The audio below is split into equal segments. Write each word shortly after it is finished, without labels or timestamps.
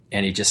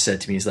And he just said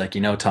to me, he's like,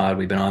 Todd,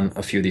 we've been on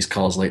a few of these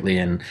calls lately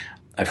and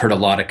I've heard a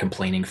lot of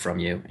complaining from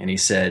you. And he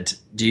said,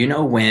 do you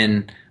know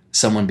when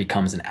someone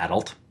becomes an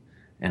adult?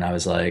 And I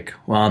was like,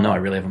 well, no, I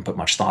really haven't put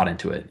much thought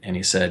into it. And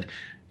he said,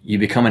 you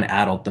become an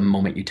adult the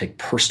moment you take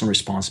personal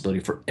responsibility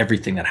for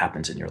everything that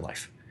happens in your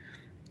life.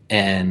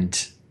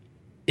 And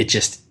it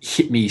just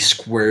hit me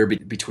square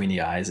between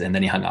the eyes. And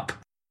then he hung up.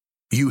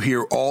 You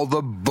hear all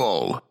the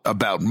bull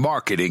about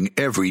marketing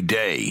every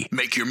day.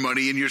 Make your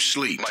money in your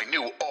sleep. My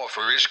new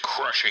offer is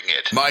crushing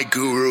it. My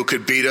guru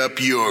could beat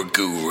up your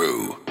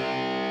guru.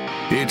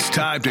 It's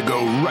time to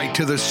go right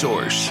to the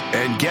source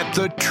and get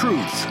the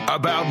truth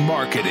about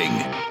marketing.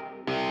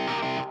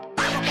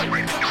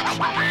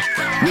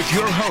 With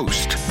your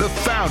host, the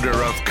founder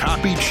of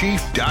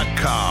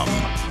CopyChief.com,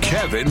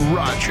 Kevin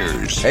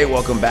Rogers. Hey,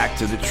 welcome back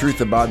to The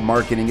Truth About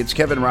Marketing. It's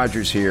Kevin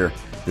Rogers here.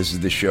 This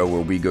is the show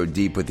where we go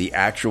deep with the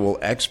actual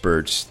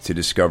experts to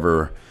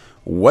discover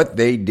what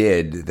they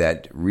did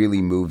that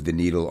really moved the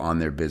needle on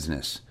their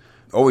business.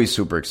 Always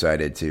super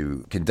excited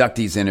to conduct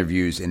these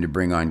interviews and to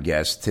bring on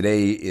guests.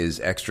 Today is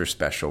extra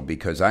special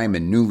because I am a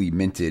newly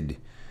minted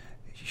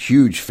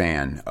huge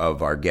fan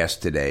of our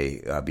guest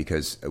today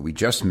because we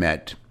just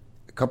met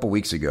a couple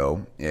weeks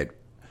ago at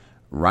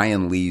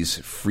Ryan Lee's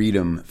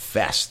Freedom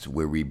Fest,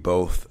 where we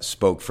both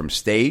spoke from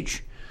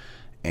stage,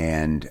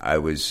 and I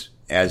was,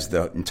 as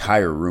the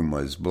entire room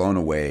was, blown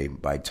away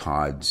by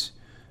Todd's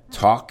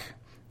talk.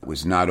 It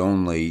was not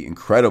only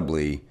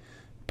incredibly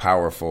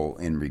powerful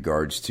in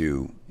regards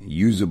to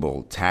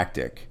usable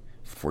tactic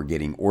for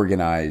getting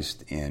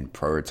organized and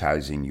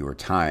prioritizing your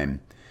time,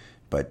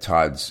 but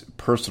Todd's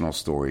personal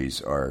stories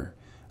are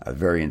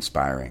very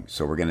inspiring.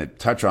 So we're going to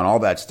touch on all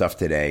that stuff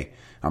today.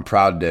 I'm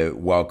proud to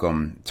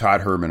welcome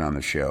Todd Herman on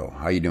the show.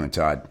 How you doing,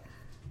 Todd?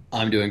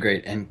 I'm doing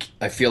great, and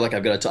I feel like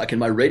I've got to talk in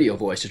my radio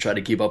voice to try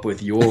to keep up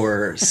with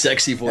your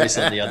sexy voice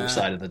on the other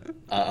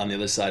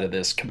side of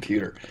this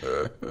computer.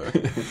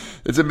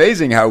 It's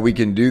amazing how we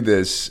can do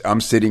this.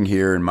 I'm sitting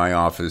here in my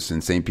office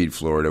in St. Pete,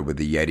 Florida, with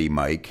the Yeti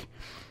mic.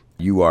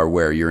 You are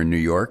where? You're in New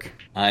York?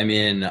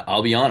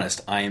 I'll be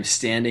honest, I am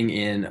standing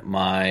in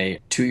my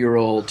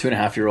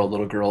 2.5-year-old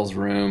little girl's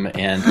room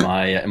and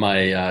my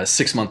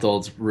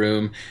 6-month-old's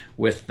room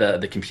with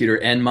the computer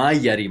and my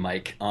Yeti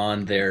mic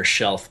on their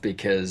shelf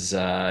because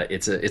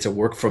it's a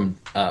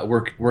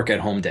work at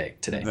home day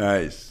today.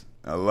 Nice.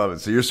 I love it.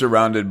 So you're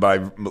surrounded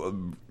by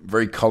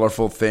very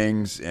colorful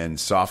things and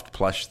soft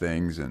plush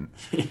things, and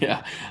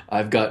yeah,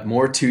 I've got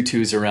more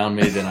tutus around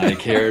me than I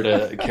care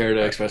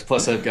to express.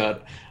 Plus, I've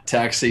got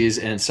taxis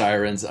and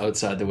sirens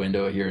outside the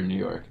window here in New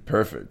York.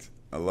 Perfect.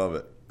 I love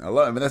it.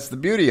 But that's the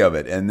beauty of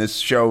it. And this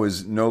show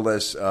is no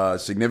less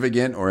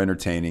significant or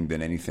entertaining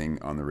than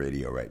anything on the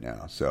radio right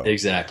now. So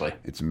exactly,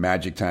 it's a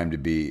magic time to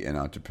be an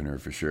entrepreneur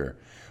for sure.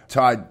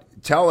 Todd,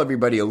 tell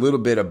everybody a little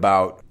bit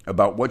about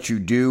what you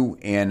do.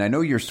 And I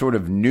know you're sort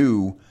of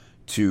new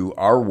to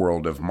our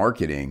world of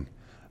marketing,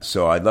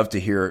 so I'd love to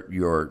hear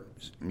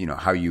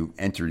how you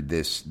entered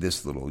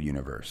this little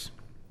universe.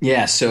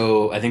 Yeah,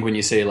 so I think when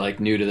you say like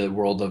new to the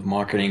world of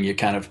marketing, you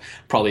kind of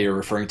probably are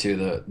referring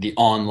to the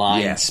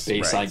online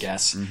space, right. I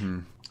guess. Mm-hmm.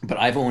 But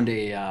I've owned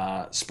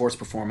a sports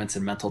performance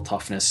and mental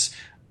toughness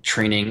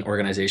training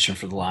organization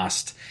for the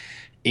last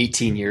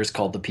 18 years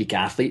called The Peak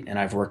Athlete, and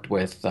I've worked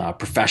with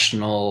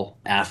professional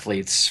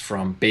athletes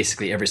from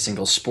basically every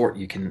single sport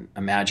you can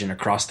imagine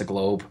across the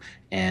globe,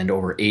 and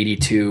over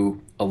 82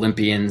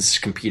 Olympians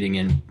competing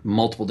in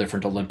multiple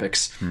different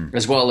Olympics,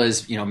 as well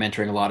as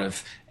mentoring a lot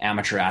of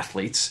amateur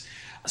athletes.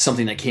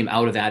 Something that came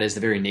out of that is the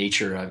very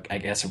nature of, I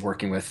guess, of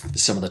working with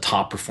some of the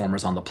top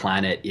performers on the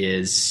planet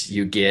is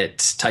you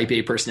get type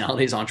A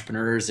personalities,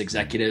 entrepreneurs,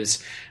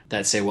 executives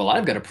that say, well,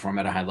 I've got to perform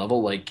at a high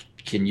level. Like,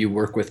 can you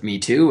work with me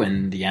too?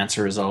 And the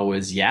answer is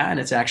always yeah. And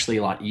it's actually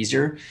a lot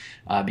easier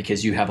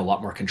because you have a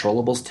lot more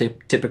controllables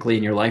typically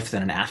in your life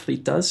than an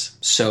athlete does.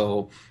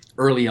 So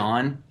early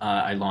on,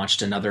 I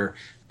launched another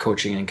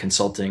coaching and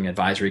consulting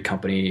advisory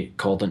company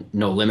called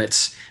No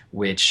Limits,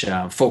 which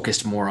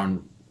focused more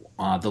on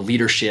the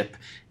leadership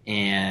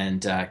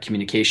and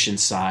communication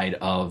side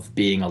of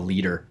being a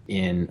leader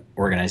in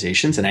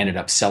organizations. And I ended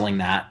up selling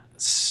that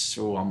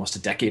almost a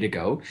decade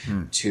ago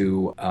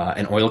to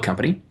an oil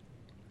company.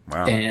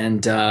 Wow.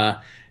 And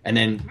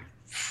then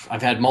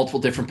I've had multiple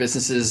different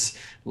businesses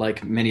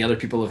like many other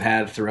people have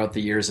had throughout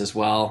the years as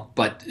well.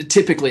 But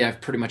typically I've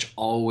pretty much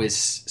always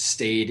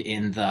stayed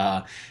in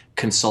the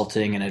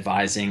consulting and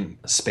advising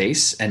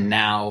space. And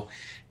now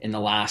in the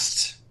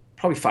last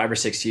probably 5 or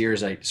 6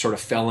 years, I sort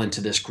of fell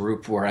into this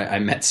group where I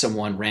met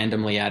someone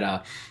randomly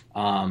at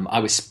I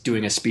was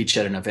doing a speech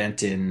at an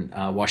event in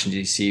Washington,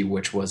 D.C.,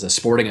 which was a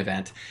sporting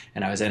event.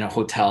 And I was in a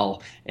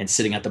hotel and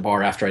sitting at the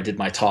bar after I did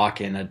my talk,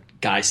 and a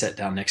guy sat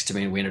down next to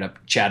me, and we ended up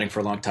chatting for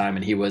a long time.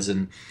 And he was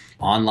an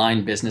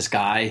online business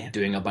guy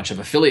doing a bunch of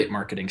affiliate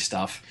marketing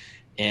stuff.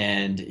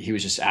 And he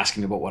was just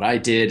asking me about what I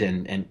did.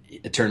 And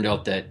it turned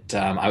out that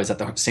I was at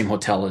the same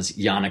hotel as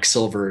Yannick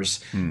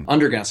Silver's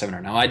underground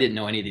seminar. Now, I didn't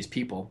know any of these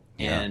people.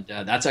 And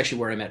that's actually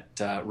where I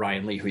met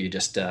Ryan Lee, who you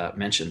just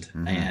mentioned,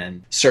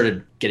 and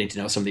started getting to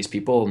know some of these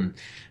people. And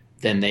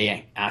then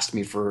they asked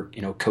me for,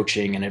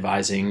 coaching and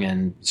advising,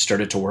 and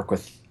started to work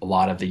with a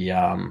lot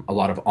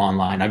of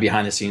online. I'm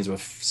behind the scenes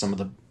with some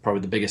of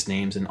probably the biggest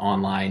names in the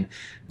online,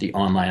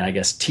 I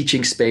guess,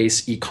 teaching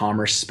space,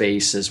 e-commerce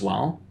space as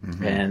well.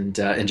 Mm-hmm.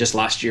 And just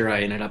last year,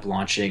 I ended up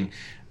launching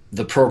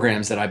the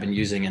programs that I've been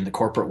using in the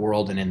corporate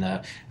world and in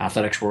the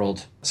athletics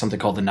world, something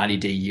called the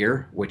 90-day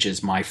year, which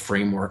is my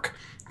framework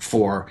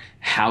for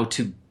how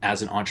to,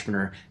 as an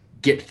entrepreneur,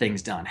 get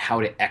things done, how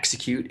to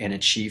execute and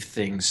achieve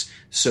things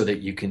so that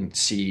you can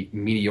see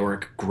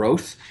meteoric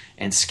growth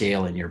and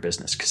scale in your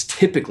business. Because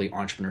typically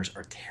entrepreneurs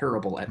are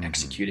terrible at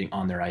executing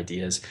on their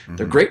ideas.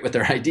 They're great with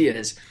their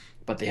ideas,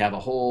 but they have a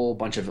whole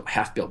bunch of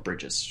half-built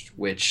bridges,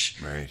 which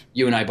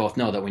you and I both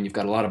know that when you've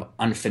got a lot of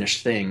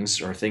unfinished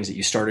things or things that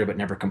you started but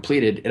never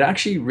completed, it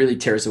actually really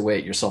tears away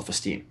at your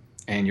self-esteem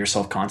and your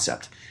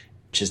self-concept,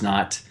 which is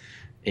not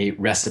a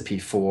recipe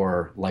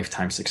for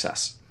lifetime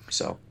success.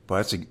 So,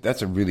 but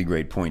that's a really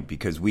great point,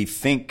 because we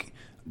think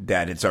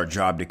that it's our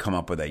job to come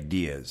up with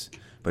ideas,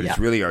 but it's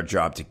really our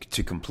job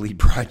to complete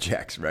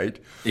projects, right?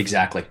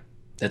 Exactly.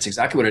 That's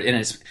exactly what it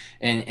is.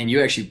 And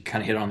you actually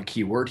kind of hit on the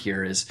key word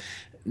here is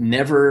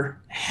never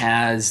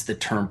has the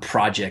term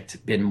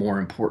project been more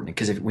important.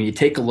 Because when you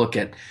take a look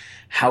at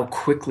how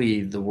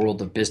quickly the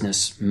world of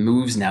business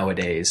moves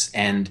nowadays,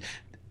 and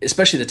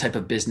especially the type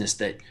of business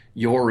that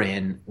you're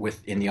in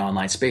the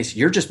online space,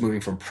 you're just moving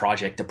from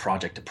project to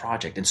project to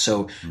project. And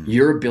so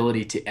your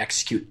ability to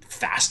execute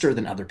faster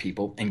than other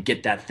people and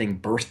get that thing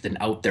birthed and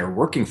out there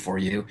working for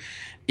you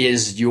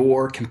is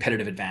your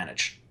competitive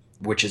advantage,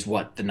 which is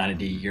what the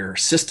 90-day year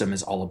system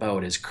is all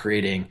about, is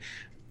creating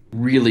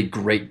really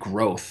great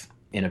growth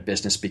in a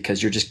business,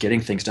 because you're just getting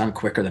things done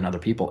quicker than other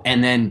people.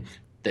 And then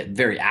that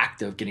very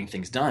act of getting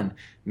things done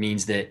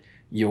means that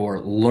you're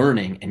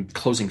learning and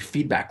closing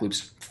feedback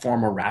loops far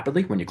more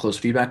rapidly. When you close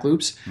feedback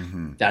loops,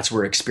 that's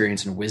where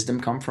experience and wisdom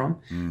come from.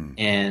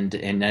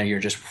 And now you're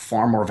just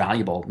far more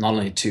valuable, not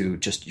only to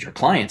just your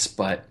clients,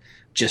 but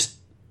just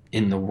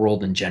in the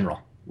world in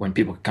general, when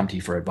people come to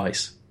you for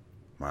advice.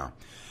 Wow.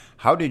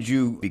 How did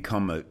you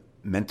become a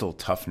mental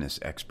toughness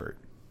expert?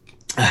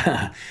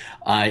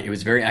 It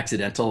was very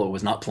accidental. It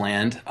was not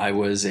planned. I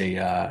was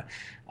a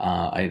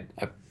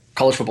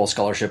college football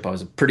scholarship. I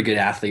was a pretty good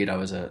athlete. I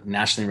was a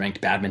nationally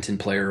ranked badminton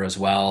player as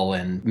well.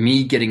 And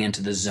me getting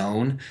into the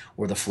zone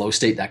or the flow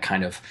state, that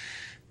kind of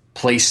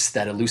place,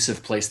 that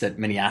elusive place that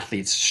many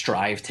athletes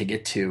strive to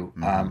get to,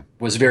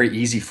 was very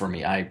easy for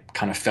me. I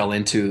kind of fell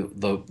into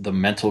the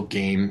mental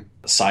game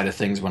side of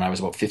things when I was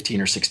about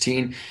 15 or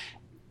 16.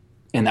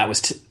 And that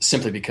was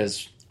simply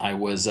because I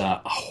was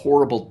a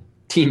horrible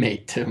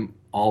teammate to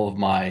all of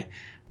my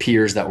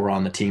peers that were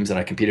on the teams that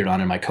I competed on.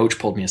 And my coach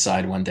pulled me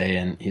aside one day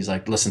and he's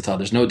like, "Listen, Todd,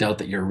 there's no doubt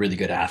that you're a really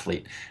good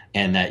athlete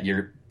and that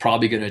you're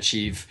probably going to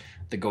achieve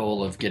the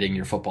goal of getting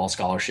your football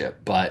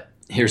scholarship. But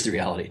here's the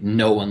reality.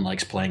 No one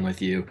likes playing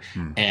with you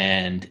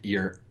and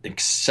you're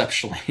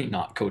exceptionally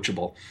not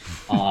coachable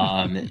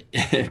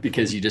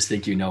because you just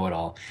think you know it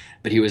all."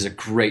 But he was a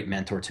great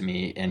mentor to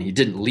me, and he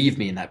didn't leave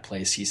me in that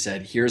place. He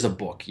said, "Here's a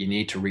book. You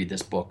need to read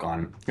this book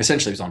on,"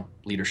 essentially it was on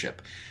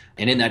leadership.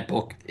 And in that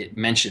book, it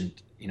mentioned,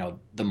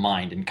 the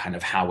mind and kind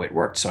of how it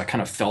worked. So I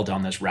kind of fell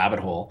down this rabbit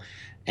hole,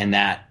 and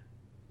that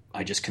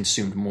I just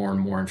consumed more and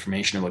more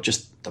information about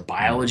just the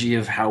biology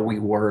of how we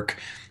work,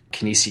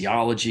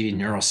 kinesiology,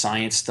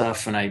 neuroscience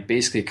stuff. And I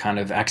basically kind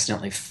of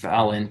accidentally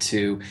fell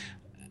into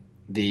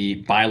the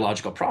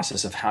biological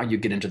process of how you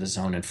get into the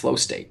zone and flow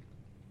state.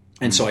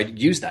 And so I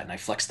used that and I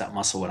flexed that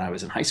muscle when I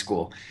was in high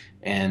school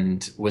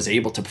and was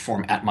able to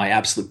perform at my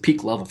absolute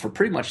peak level for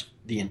pretty much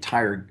the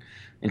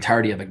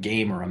entirety of a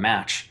game or a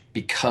match,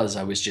 because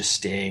I was just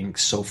staying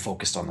so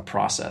focused on the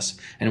process.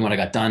 And when I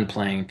got done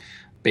playing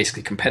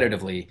basically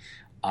competitively,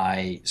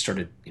 I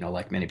started,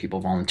 like many people,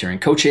 volunteering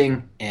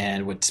coaching,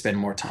 and would spend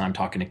more time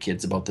talking to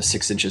kids about the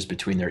 6 inches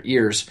between their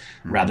ears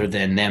rather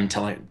than them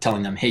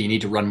telling them, "Hey, you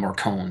need to run more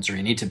cones," or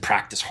 "You need to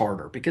practice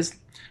harder," because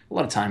a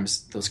lot of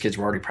times those kids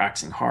were already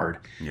practicing hard.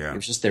 It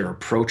was just their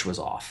approach was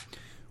off.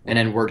 And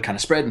then word kind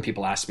of spread, and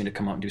people asked me to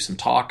come out and do some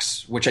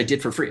talks, which I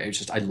did for free.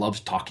 I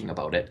loved talking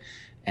about it.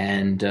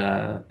 And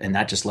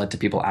that just led to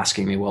people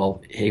asking me,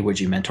 "Well, hey, would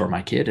you mentor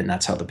my kid?" And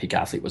that's how the Peak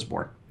Athlete was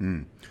born.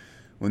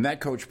 When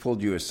that coach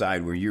pulled you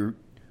aside, were you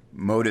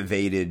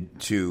motivated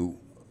to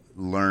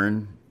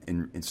learn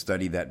and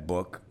study that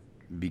book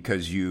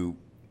because you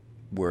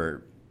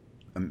were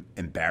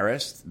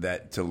embarrassed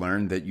to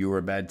learn that you were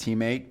a bad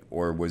teammate?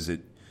 Or was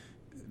it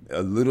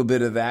a little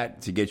bit of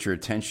that to get your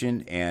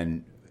attention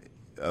and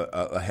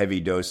a heavy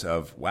dose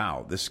of,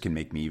 wow, this can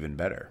make me even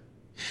better?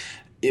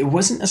 It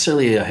wasn't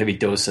necessarily a heavy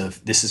dose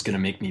of this is going to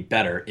make me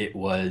better. It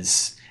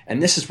was,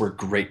 and this is where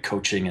great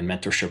coaching and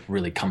mentorship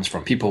really comes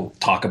from. People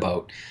talk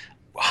about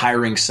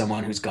hiring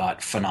someone who's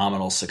got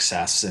phenomenal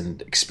success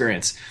and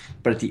experience.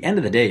 But at the end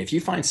of the day, if you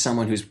find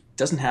someone who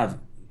doesn't have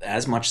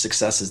as much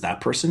success as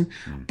that person,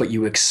 but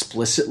you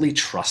explicitly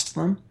trust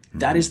them,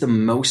 that is the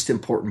most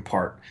important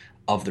part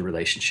of the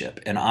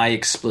relationship. And I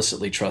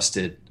explicitly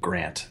trusted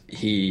Grant.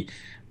 He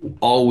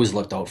always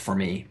looked out for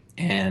me.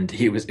 And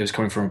it was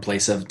coming from a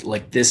place of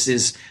like, this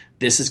is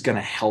going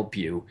to help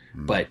you.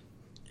 But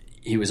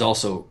he was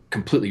also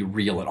completely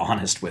real and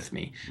honest with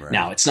me. Right.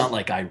 Now, it's not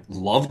like I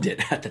loved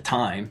it at the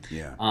time.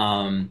 Yeah.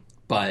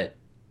 But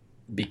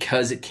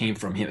because it came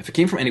from him, if it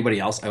came from anybody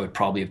else, I would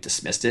probably have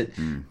dismissed it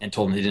and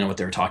told them they didn't know what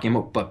they were talking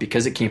about. But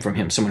because it came from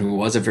him, someone who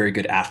was a very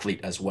good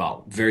athlete as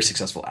well, very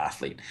successful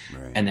athlete,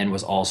 right. and then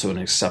was also an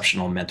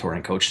exceptional mentor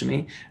and coach to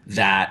me,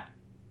 that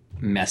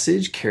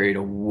message carried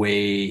a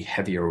way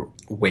heavier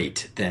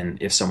weight than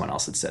if someone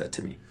else had said it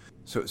to me.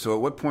 So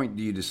at what point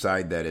do you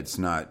decide that it's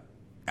not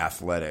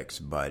athletics,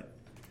 but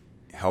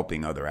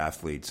helping other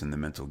athletes in the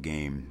mental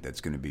game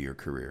that's going to be your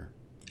career?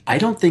 I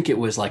don't think it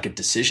was like a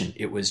decision.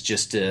 It was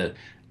just a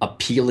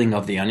peeling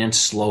of the onion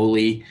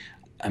slowly.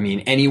 I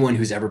mean, anyone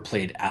who's ever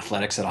played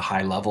athletics at a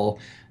high level,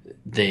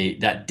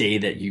 that day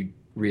that you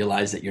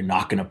realize that you're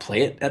not going to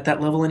play it at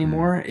that level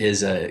anymore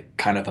is a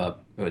kind of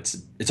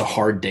it's a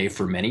hard day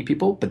for many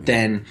people. But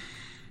then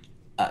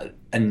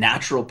a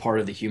natural part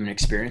of the human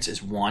experience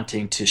is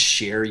wanting to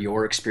share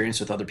your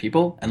experience with other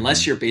people.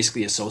 Unless you're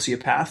basically a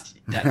sociopath,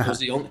 that was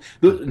the only,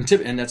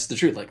 and that's the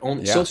truth. Like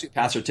only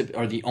sociopaths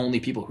are the only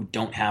people who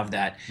don't have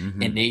that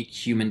innate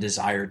human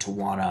desire to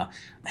want to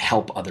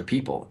help other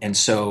people. And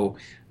so,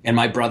 and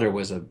my brother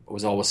was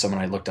always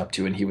someone I looked up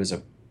to, and he was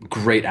a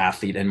great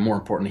athlete, and more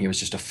importantly, he was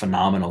just a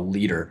phenomenal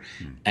leader.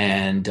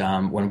 And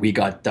when we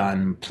got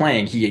done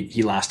playing,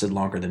 he lasted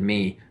longer than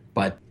me.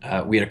 But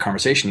we had a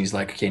conversation. He's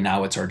like, okay,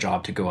 now it's our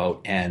job to go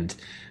out and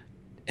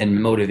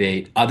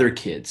motivate other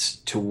kids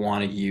to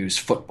want to use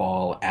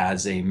football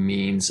as a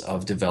means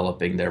of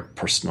developing their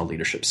personal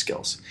leadership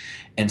skills.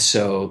 And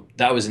so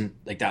that was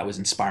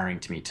inspiring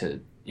to me to,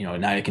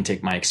 now I can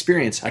take my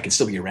experience. I can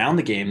still be around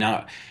the game.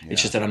 Now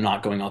it's just that I'm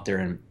not going out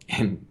there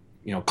and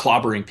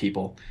clobbering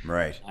people.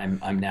 Right.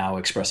 I'm now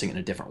expressing it in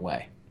a different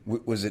way.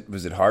 Was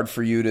it hard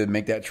for you to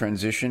make that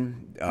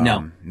transition?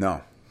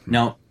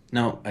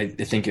 No, I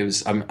think it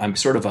was. I'm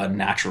sort of a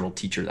natural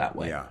teacher that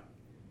way. Yeah.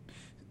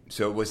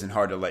 So it wasn't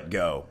hard to let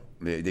go.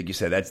 Like you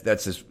said,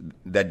 that's just,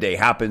 that day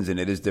happens and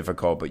it is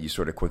difficult, but you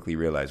sort of quickly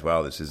realize,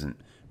 well, this isn't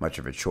much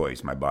of a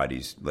choice. My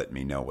body's letting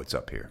me know what's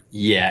up here.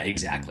 Yeah,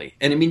 exactly.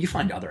 And I mean, you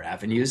find other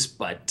avenues,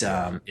 but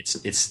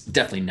it's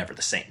definitely never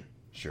the same.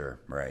 Sure,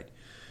 right.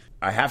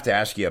 I have to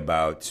ask you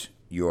about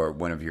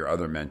one of your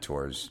other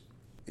mentors.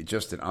 It's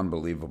just an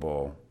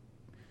unbelievable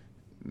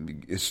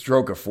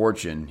stroke of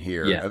fortune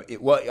here. Yeah.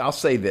 Well, I'll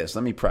say this.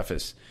 Let me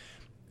preface.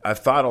 I've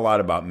thought a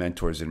lot about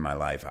mentors in my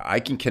life. I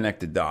can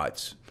connect the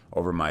dots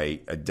over my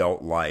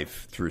adult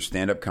life through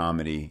stand-up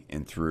comedy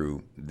and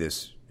through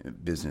this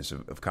business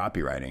of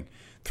copywriting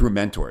through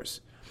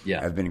mentors.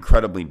 Yeah. I've been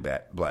incredibly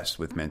blessed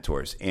with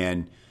mentors.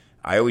 And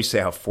I always say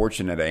how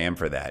fortunate I am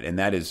for that. And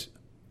that is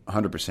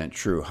 100%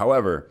 true.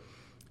 However,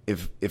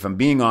 if I'm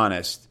being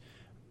honest,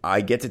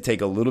 I get to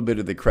take a little bit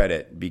of the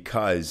credit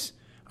because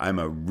I'm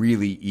a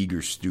really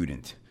eager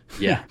student.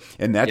 Yeah.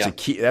 And that's a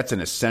key, that's an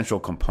essential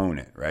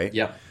component, right?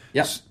 Yeah.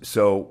 Yeah.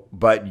 So,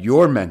 but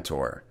your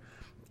mentor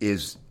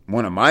is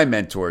one of my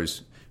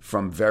mentors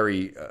from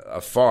very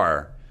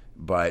afar,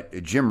 but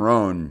Jim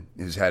Rohn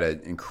has had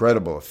an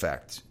incredible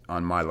effect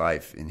on my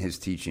life in his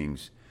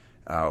teachings.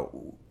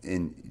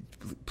 And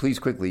please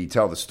quickly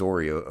tell the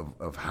story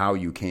of how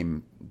you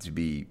came to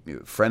be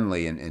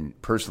friendly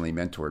and personally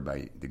mentored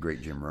by the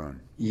great Jim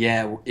Rohn.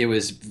 Yeah, it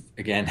was,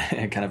 again,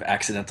 kind of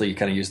accidentally. You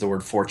kind of used the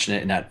word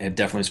fortunate, and it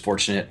definitely was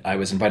fortunate. I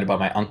was invited by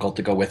my uncle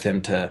to go with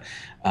him to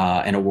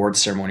an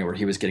awards ceremony where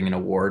he was getting an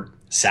award,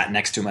 sat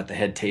next to him at the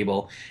head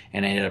table,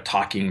 and I ended up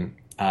talking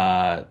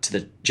to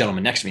the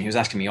gentleman next to me. He was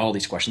asking me all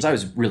these questions. I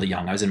was really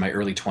young. I was in my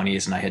early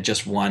 20s, and I had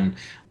just won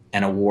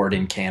an award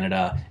in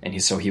Canada, and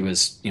he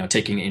was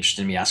taking interest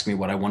in me, asking me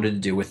what I wanted to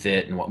do with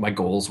it and what my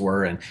goals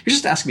were, and he was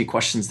just asking me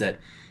questions that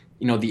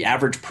the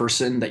average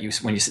person that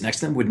when you sit next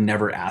to them would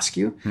never ask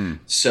you.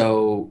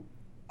 So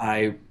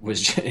I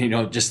was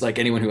just like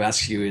anyone who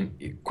asks you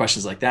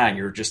questions like that, and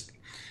you're just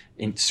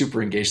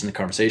super engaged in the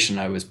conversation.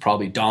 I was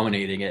probably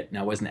dominating it, and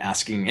I wasn't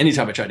asking.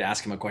 Anytime I tried to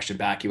ask him a question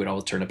back, he would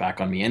always turn it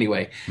back on me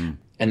anyway.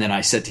 And then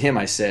I said to him,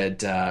 I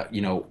said, are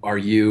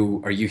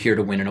you here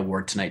to win an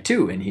award tonight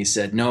too? And he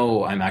said,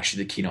 no, I'm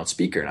actually the keynote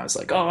speaker. And I was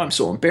like, oh, I'm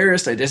so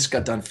embarrassed. I just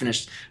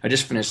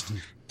finished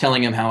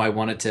telling him how I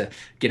wanted to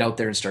get out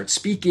there and start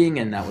speaking,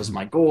 and that was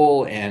my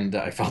goal. And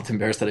I felt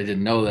embarrassed that I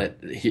didn't know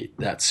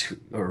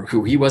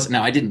who he was.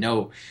 Now, I didn't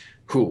know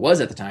who it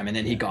was at the time. And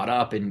then he got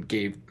up and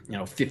gave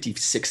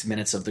 56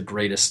 minutes of the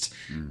greatest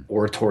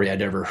oratory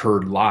I'd ever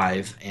heard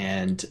live,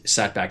 and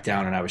sat back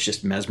down, and I was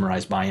just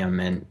mesmerized by him.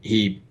 And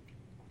he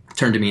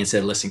turned to me and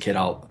said, listen, kid,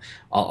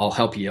 I'll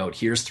help you out.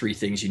 Here's 3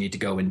 things you need to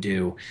go and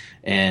do.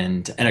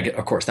 And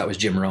of course that was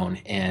Jim Rohn.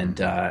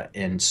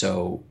 And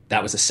so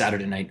that was a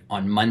Saturday night.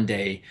 On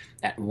Monday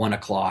at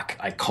 1:00,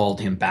 I called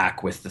him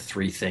back with the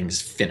 3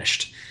 things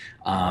finished.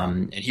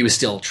 And he was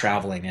still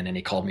traveling. And then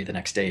he called me the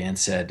next day and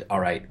said, all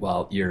right,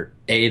 well, you're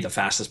A, the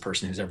fastest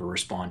person who's ever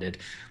responded,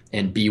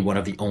 and B, one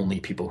of the only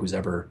people who's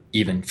ever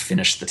even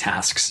finished the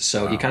tasks.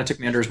 So he kind of took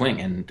me under his wing,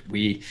 and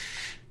we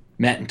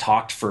met and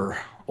talked for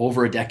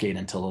over a decade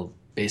until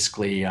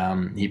basically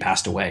he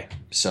passed away.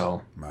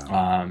 So,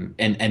 wow.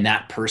 And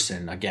that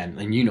person, again,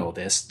 and you know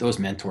this, those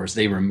mentors,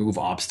 they remove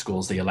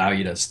obstacles. They allow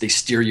you they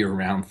steer you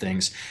around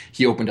things.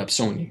 He opened up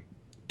so many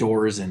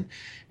doors and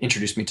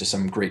introduced me to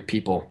some great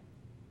people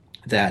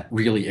that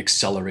really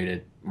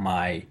accelerated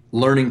my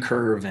learning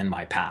curve and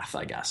my path,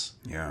 I guess.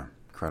 Yeah,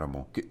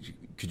 incredible.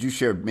 Could you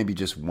share maybe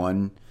just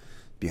one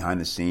behind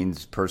the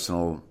scenes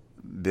personal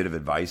bit of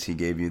advice he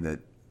gave you that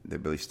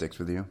really sticks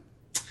with you?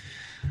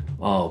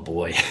 Oh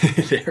boy,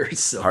 there's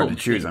so hard to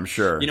choose, I'm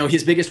sure.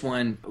 His biggest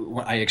one,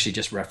 I actually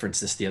just referenced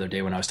this the other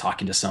day when I was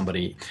talking to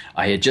somebody.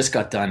 I had just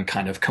got done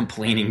kind of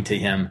complaining to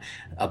him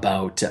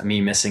about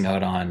me missing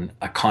out on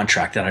a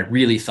contract that I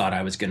really thought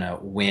I was going to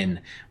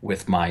win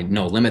with my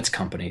No Limits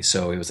company.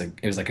 So it was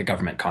like a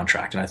government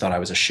contract, and I thought I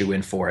was a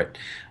shoe-in for it.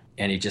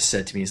 And he just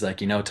said to me, he's like,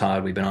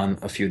 Todd, we've been on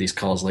a few of these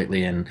calls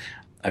lately, and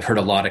I've heard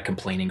a lot of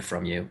complaining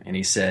from you. And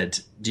he said,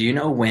 do you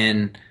know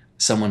when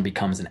someone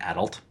becomes an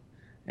adult?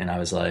 And I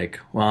was like,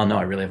 well, no,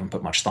 I really haven't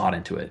put much thought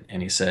into it.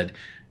 And he said,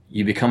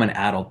 you become an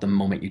adult the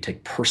moment you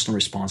take personal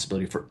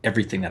responsibility for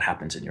everything that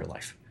happens in your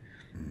life.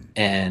 Mm.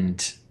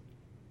 And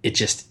it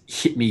just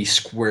hit me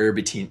square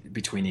between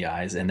the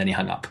eyes. And then he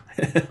hung up.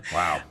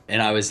 Wow.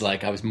 And I was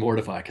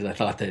mortified because I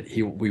thought that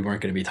we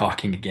weren't going to be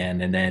talking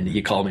again. And then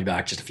he called me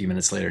back just a few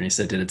minutes later and he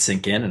said, did it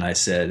sink in? And I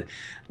said,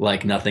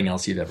 like nothing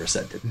else you've ever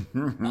said to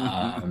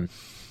me.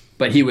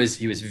 But he was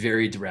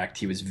very direct.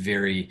 He was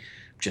very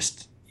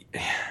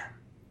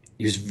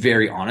he was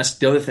very honest.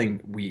 The other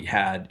thing we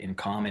had in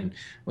common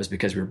was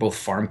because we were both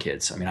farm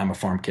kids. I mean, I'm a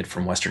farm kid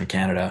from Western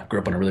Canada, grew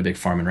up on a really big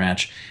farm and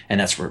ranch, and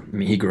that's where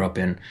he grew up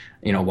in,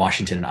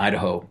 Washington and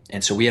Idaho.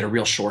 And so we had a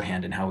real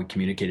shorthand in how we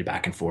communicated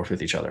back and forth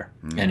with each other.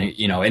 Mm-hmm.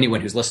 And,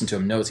 anyone who's listened to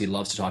him knows he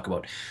loves to talk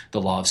about the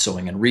law of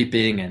sowing and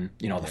reaping and,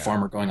 the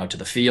farmer going out to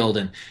the field.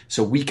 And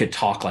so we could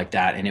talk like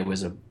that. And it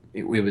was a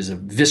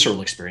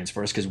visceral experience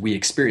for us because we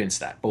experienced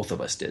that. Both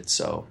of us did.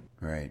 So,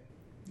 right.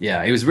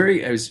 Yeah, it was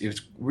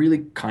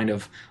really kind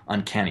of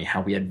uncanny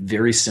how we had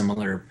very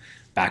similar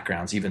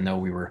backgrounds, even though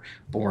we were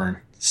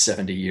born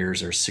 70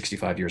 years or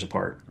 65 years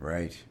apart.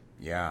 Right.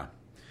 Yeah.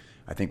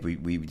 I think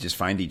we just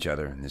find each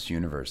other in this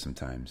universe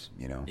sometimes,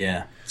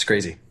 Yeah, it's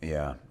crazy.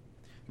 Yeah.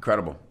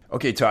 Incredible.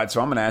 Okay, Todd,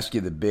 so I'm going to ask you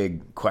the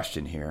big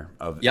question here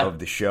of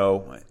the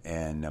show,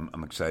 and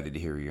I'm excited to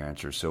hear your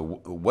answer. So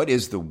what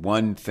is the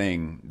one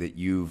thing that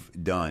you've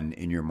done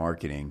in your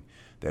marketing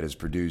that has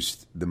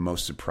produced the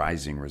most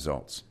surprising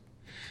results?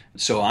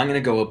 So I'm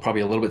going to go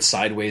probably a little bit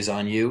sideways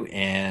on you,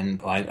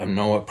 and I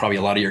know probably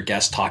a lot of your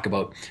guests talk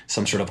about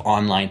some sort of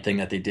online thing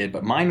that they did,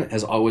 but mine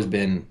has always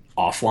been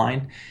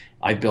offline.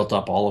 I built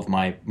up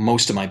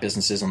most of my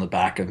businesses on the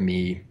back of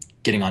me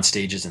getting on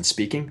stages and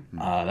speaking.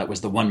 That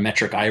was the one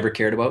metric I ever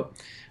cared about.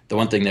 The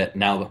one thing that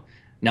now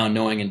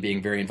knowing and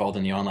being very involved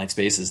in the online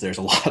space is there's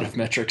a lot of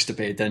metrics to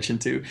pay attention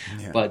to.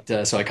 Yeah.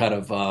 But so I kind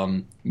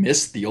of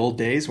missed the old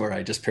days where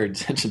I just paid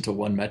attention to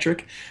one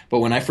metric. But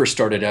when I first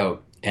started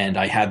out, and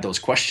I had those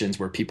questions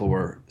where people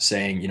were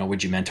saying,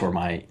 would you mentor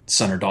my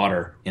son or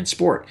daughter in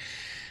sport?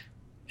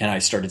 And I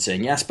started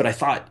saying yes, but I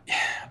thought,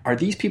 are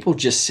these people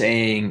just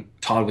saying,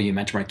 Todd, will you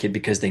mentor my kid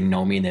because they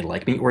know me and they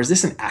like me? Or is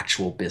this an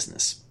actual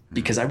business?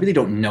 Because I really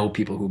don't know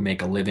people who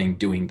make a living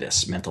doing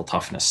this mental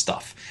toughness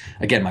stuff.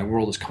 Again, my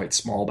world was quite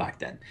small back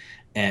then.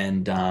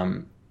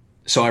 And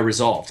so I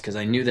resolved, because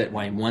I knew that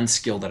one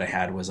skill that I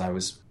had was I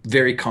was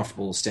very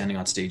comfortable standing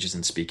on stages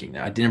and speaking.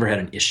 I never had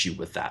an issue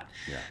with that.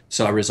 Yeah.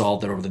 So I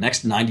resolved that over the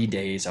next 90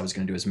 days, I was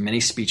going to do as many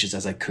speeches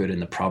as I could in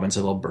the province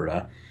of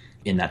Alberta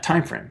in that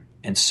time frame.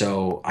 And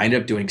so I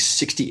ended up doing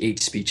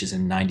 68 speeches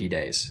in 90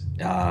 days.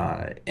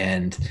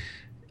 And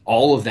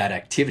all of that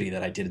activity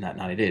that I did in that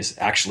 90 days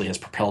actually has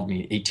propelled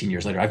me 18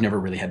 years later. I've never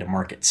really had to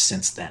market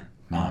since then,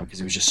 because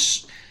it was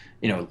just,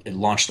 it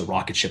launched the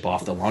rocket ship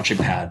off the launching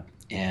pad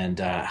and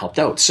helped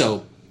out.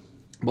 So,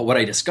 but what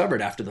I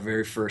discovered after the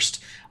very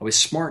first, I was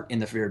smart in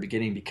the very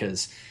beginning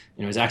because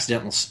it was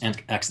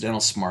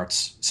accidental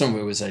smarts. Some of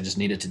it was I just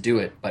needed to do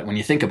it. But when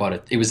you think about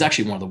it, it was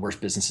actually one of the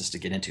worst businesses to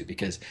get into,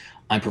 because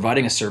I'm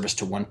providing a service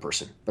to one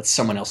person, but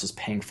someone else is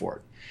paying for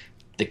it.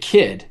 The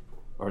kid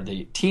or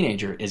the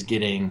teenager is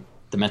getting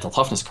the mental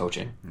toughness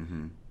coaching,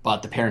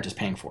 but the parent is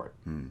paying for it.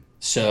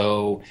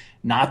 So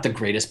not the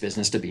greatest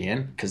business to be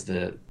in, because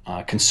the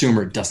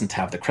consumer doesn't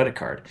have the credit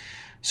card.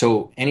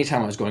 So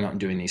anytime I was going out and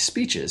doing these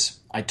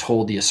speeches, I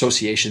told the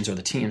associations or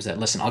the teams that,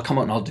 listen, I'll come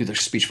out and I'll do the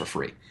speech for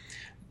free.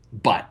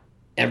 But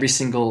every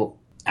single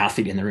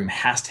athlete in the room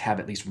has to have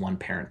at least one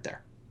parent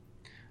there.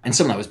 And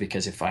some of that was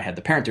because if I had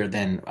the parent there,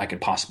 then I could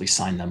possibly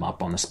sign them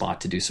up on the spot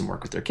to do some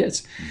work with their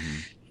kids.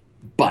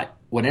 But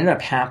what ended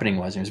up happening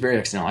was, it was very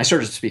accidental, I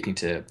started speaking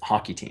to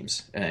hockey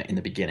teams in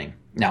the beginning.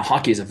 Now,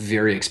 hockey is a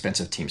very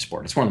expensive team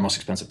sport. It's one of the most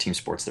expensive team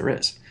sports there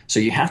is. So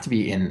you have to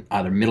be in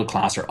either middle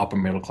class or upper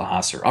middle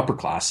class or upper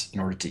class in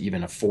order to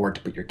even afford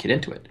to put your kid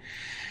into it.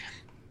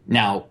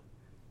 Now,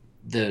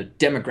 the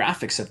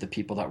demographics of the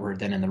people that were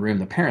then in the room,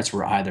 the parents,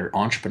 were either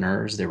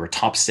entrepreneurs, they were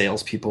top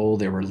salespeople,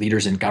 they were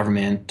leaders in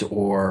government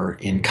or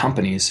in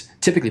companies,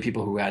 typically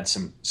people who had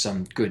some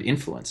good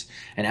influence.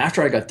 And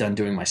after I got done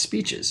doing my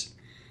speeches,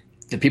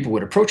 the people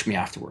would approach me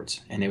afterwards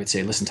and they would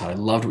say, listen, Todd, I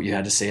loved what you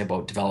had to say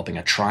about developing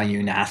a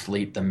triune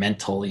athlete, the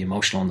mentally,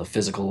 emotional, and the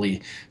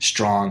physically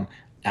strong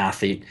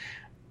athlete.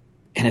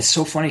 And it's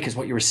so funny because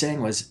what you were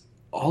saying was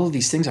all of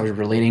these things I was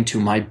relating to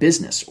my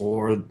business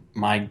or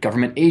my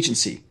government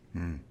agency.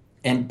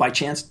 And by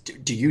chance,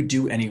 do you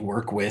do any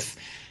work with,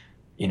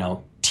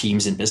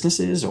 teams and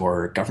businesses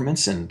or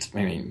governments? And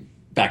I mean,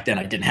 back then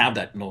I didn't have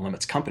that no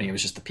limits company. It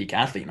was just the Peak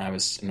Athlete.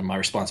 And my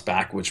response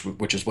back, which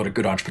is what a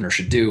good entrepreneur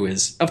should do,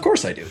 is of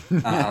course I do.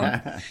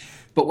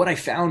 But what I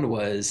found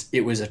was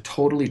it was a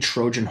totally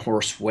Trojan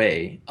horse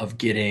way of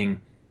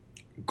getting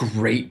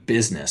great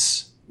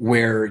business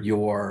where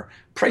your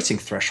pricing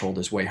threshold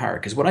is way higher.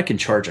 Because what I can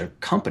charge a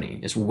company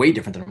is way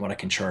different than what I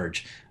can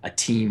charge a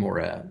team or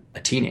a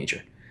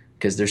teenager.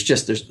 Because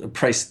the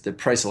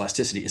price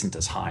elasticity isn't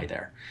as high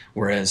there.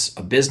 Whereas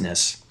a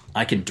business,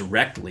 I can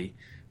directly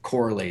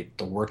correlate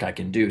the work I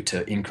can do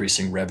to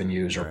increasing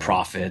revenues or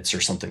profits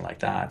or something like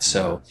that.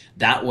 So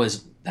that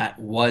was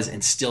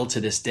and still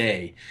to this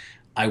day,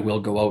 I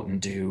will go out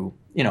and do,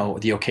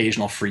 the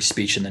occasional free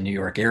speech in the New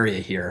York area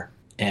here.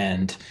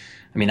 And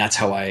I mean, that's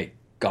how I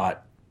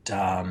got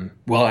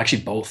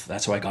both.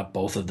 That's how I got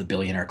both of the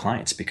billionaire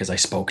clients, because I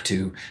spoke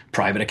to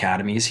private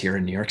academies here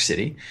in New York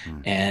City,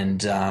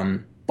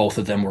 and both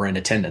of them were in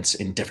attendance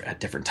at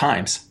different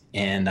times,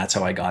 and that's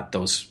how I got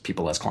those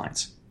people as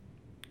clients.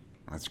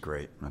 That's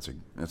great.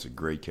 That's a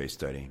great case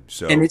study.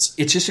 So, and it's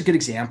just a good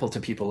example to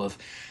people of,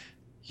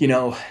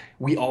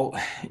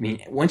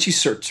 once you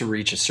start to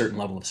reach a certain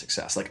level of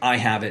success, like I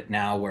have it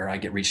now where I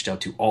get reached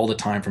out to all the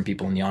time from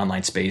people in the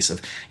online space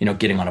of,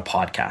 getting on a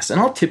podcast. And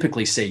I'll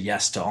typically say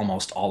yes to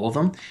almost all of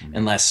them,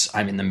 unless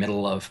I'm in the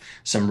middle of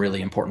some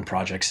really important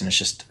projects and it's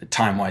just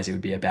time-wise, it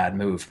would be a bad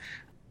move,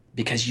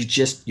 because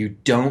you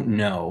don't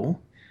know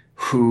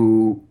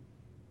who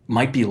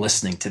might be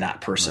listening to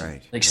that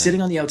person.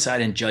 Sitting on the outside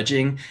and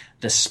judging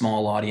the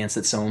small audience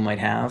that someone might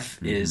have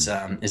is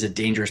a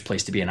dangerous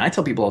place to be. And I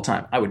tell people all the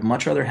time, I would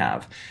much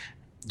rather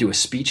do a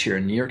speech here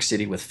in New York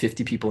City with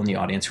 50 people in the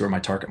audience who are my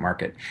target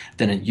market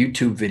than a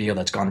YouTube video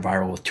that's gone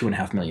viral with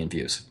 2.5 million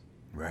views.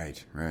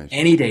 Right.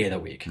 Any day of the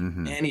week,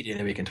 any day of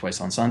the week, and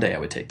twice on Sunday, I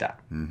would take that.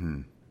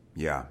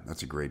 Yeah,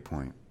 that's a great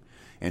point.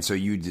 And so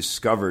you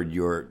discovered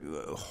your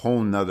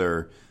whole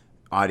nother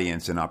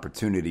audience and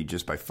opportunity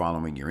just by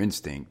following your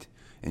instinct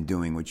and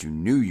doing what you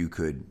knew you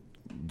could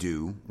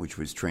do, which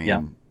was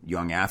train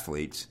young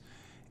athletes,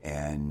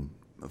 and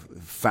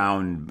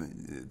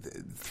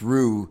found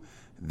through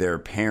their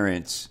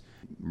parents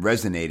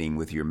resonating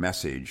with your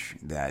message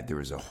that there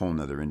was a whole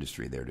nother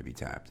industry there to be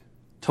tapped.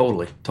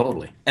 Totally.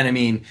 And I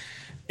mean,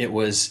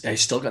 I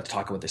still got to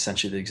talk about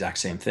essentially the exact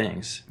same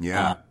things.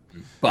 Yeah.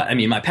 But I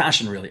mean, my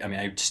passion really,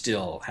 I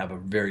still have a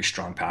very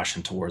strong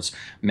passion towards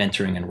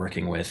mentoring and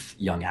working with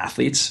young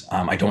athletes.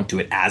 I don't do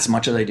it as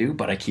much as I do,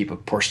 but I keep a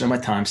portion of my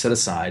time set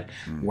aside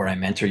where I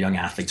mentor young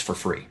athletes for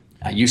free.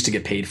 I used to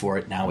get paid for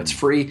it. Now it's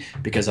free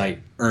because I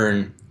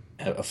earn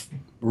a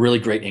really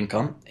great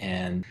income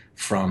and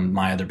from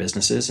my other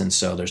businesses. And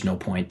so there's no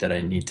point that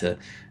I need to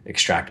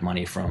extract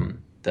money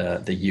from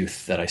the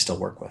youth that I still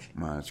work with.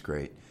 Wow, that's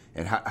great.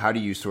 And how do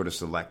you sort of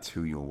select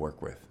who you'll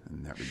work with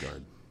in that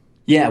regard?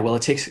 Yeah, well,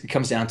 it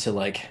comes down to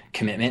like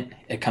commitment.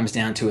 It comes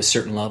down to a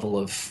certain level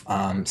of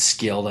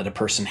skill that a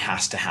person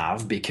has to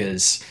have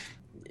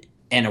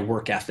and a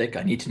work ethic.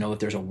 I need to know that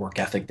there's a work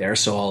ethic there.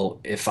 So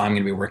if I'm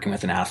going to be working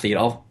with an athlete,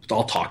 I'll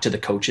talk to the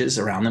coaches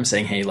around them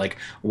saying, hey, like,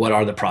 what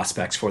are the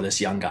prospects for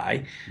this young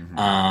guy?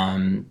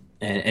 And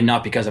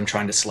not because I'm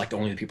trying to select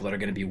only the people that are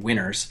going to be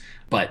winners,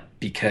 but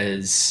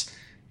because,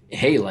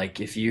 hey,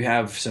 like if you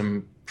have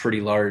some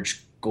pretty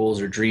large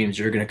goals or dreams,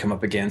 you're going to come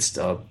up against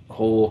a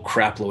whole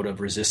crap load of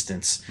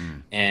resistance,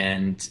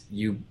 and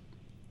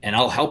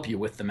I'll help you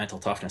with the mental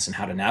toughness and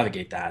how to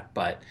navigate that.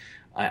 But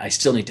I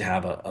still need to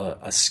have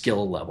a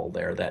skill level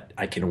there that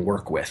I can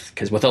work with,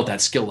 because without that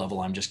skill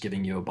level, I'm just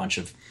giving you a bunch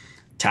of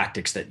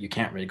tactics that you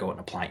can't really go out and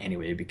apply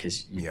anyway,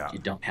 because you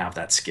don't have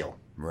that skill.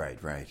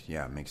 Right.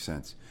 Yeah, makes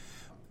sense.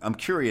 I'm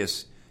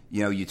curious,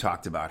 you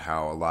talked about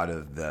how a lot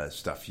of the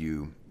stuff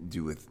you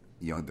do with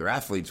their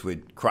athletes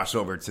would cross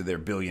over to their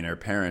billionaire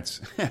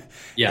parents.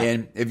 Yeah.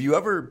 And have you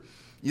ever,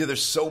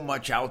 there's so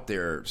much out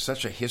there,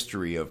 such a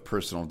history of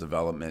personal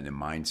development and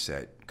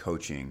mindset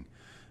coaching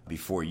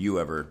before you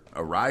ever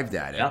arrived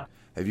at it. Yeah.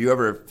 Have you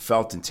ever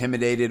felt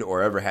intimidated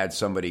or ever had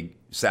somebody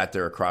sat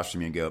there across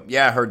from you and go,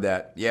 yeah, I heard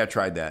that. Yeah, I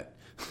tried that.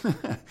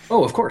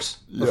 Oh, of course.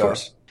 Of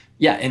course.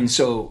 Yeah. And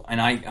so,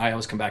 I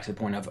always come back to the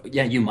point of,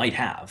 yeah, you might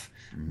have,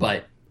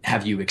 but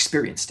have you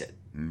experienced it?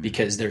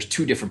 Because there's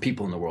two different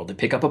people in the world. They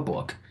pick up a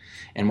book,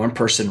 and one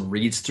person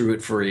reads through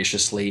it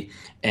voraciously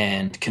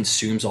and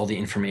consumes all the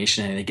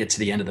information, and they get to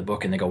the end of the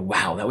book and they go,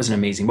 wow, that was an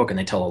amazing book, and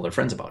they tell all their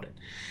friends about it.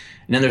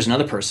 And then there's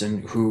another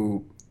person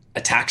who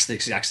attacks the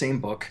exact same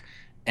book,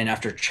 and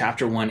after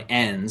chapter 1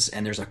 ends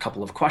and there's a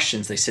couple of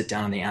questions, they sit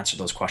down and they answer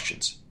those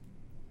questions.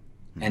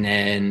 And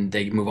then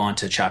they move on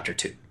to chapter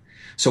 2.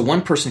 So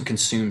one person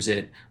consumes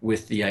it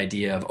with the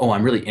idea of, oh,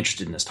 I'm really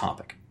interested in this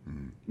topic.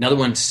 Another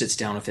one sits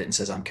down with it and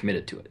says, I'm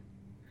committed to it.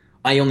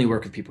 I only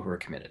work with people who are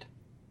committed.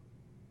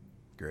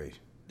 Great.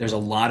 There's a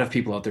lot of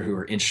people out there who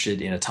are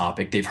interested in a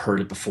topic. They've heard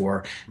it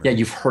before. Right. Yeah,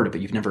 you've heard it,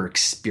 but you've never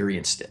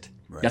experienced it.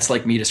 Right. That's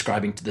like me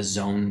describing the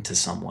zone to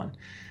someone.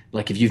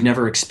 Like if you've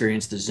never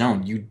experienced the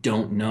zone, you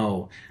don't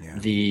know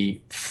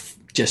the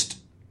just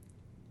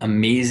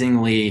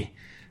amazingly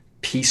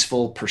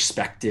peaceful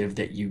perspective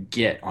that you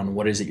get on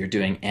what is it you're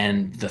doing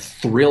and the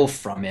thrill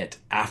from it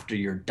after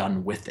you're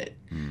done with it.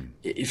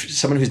 If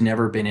someone who's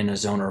never been in a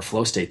zone or a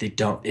flow state, they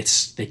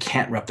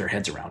can't wrap their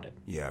heads around it.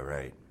 Yeah,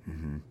 right.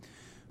 Mm-hmm.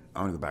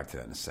 I want to go back to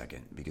that in a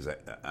second because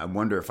I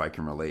wonder if I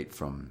can relate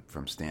from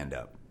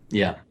stand-up.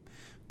 Yeah.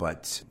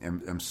 But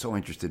I'm so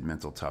interested in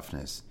mental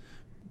toughness.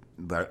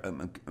 But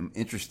I'm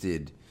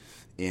interested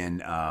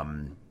in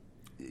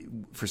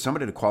for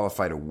somebody to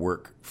qualify to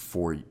work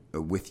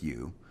with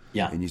you.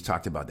 Yeah. And you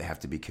talked about they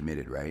have to be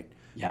committed, right?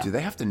 Yeah. Do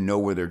they have to know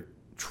where they're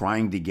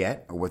trying to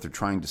get or what they're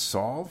trying to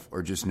solve,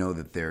 or just know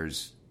that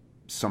there's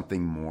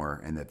something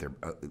more and that they're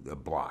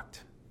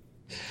blocked?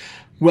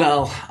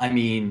 Well, I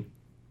mean,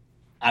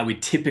 I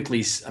would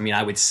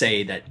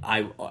say that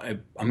I'm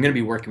going to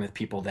be working with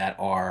people that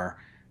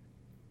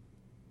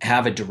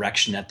have a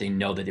direction that they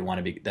know that they want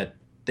to be, that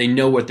they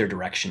know what their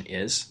direction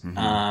is.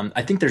 Mm-hmm.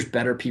 I think there's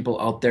better people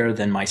out there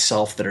than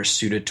myself that are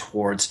suited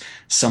towards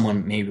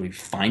someone maybe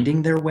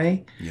finding their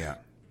way. Yeah.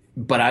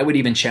 But I would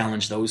even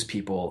challenge those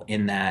people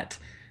in that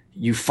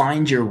you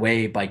find your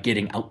way by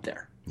getting out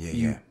there.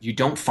 You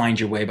don't find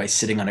your way by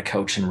sitting on a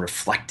couch and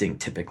reflecting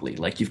typically.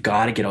 Like you've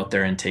got to get out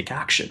there and take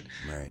action.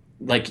 Right.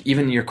 Like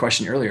even your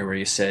question earlier where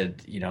you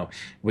said,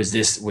 was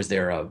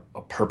there a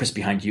purpose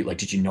behind you? Like,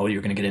 did you know you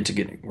were going to get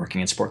into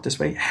working in sport this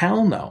way?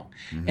 Hell no.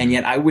 Mm-hmm. And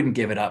yet I wouldn't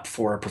give it up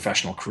for a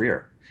professional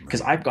career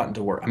because I've got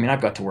to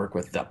work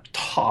with the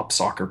top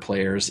soccer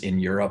players in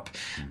Europe,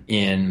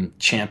 in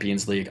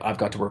Champions League. I've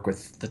got to work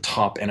with the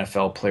top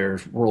NFL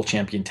players, world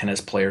champion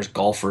tennis players,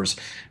 golfers,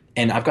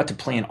 and I've got to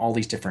play in all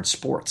these different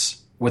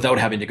sports without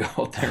having to go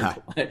out there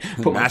and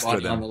put my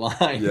body on the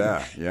line.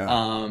 Yeah,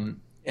 yeah.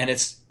 And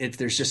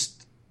there's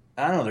just,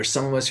 I don't know, there's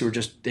some of us who are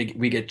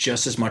we get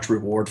just as much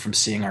reward from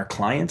seeing our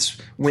clients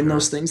win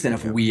those things than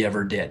if we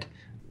ever did.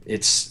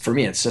 For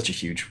me, it's such a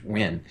huge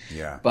win.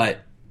 Yeah.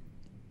 But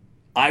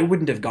I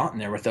wouldn't have gotten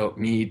there without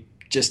me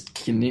just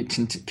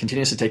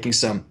continuously taking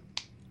some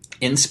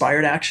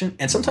inspired action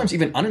and sometimes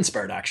even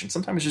uninspired action.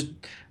 Sometimes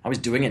I was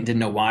doing it and didn't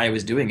know why I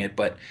was doing it,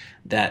 but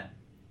that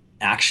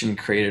action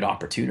created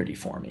opportunity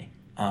for me.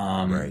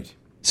 Right.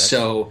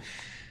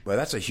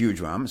 That's a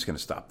huge one. I'm just going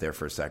to stop there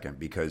for a second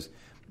because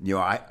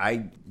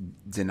I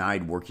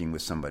denied working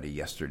with somebody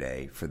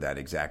yesterday for that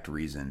exact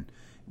reason,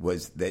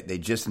 was that they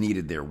just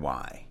needed their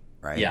why,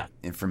 right? Yeah.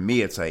 And for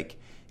me, it's like,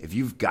 if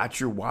you've got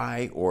your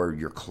why or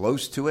you're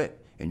close to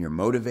it and you're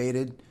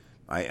motivated,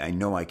 I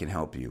know I can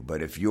help you.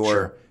 But if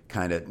you're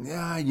kind of,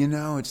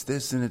 it's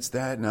this and it's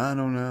that, and I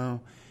don't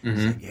know. Mm-hmm.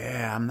 It's like,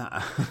 I'm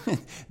not.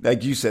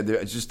 Like you said,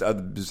 there's just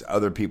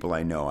other people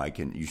I know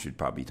you should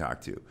probably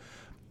talk to.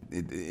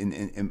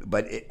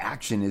 But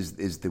action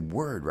is the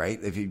word, right?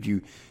 If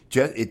you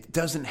just, it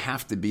doesn't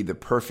have to be the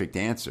perfect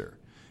answer,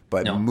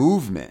 but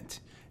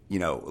movement.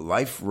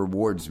 Life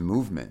rewards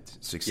movement.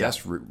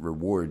 Success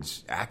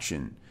rewards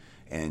action,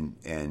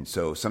 and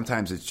so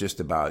sometimes it's just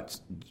about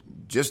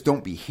just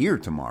don't be here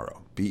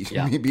tomorrow. Be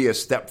a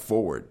step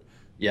forward.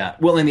 Yeah.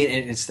 Well, I mean,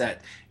 it's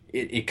that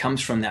it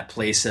comes from that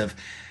place of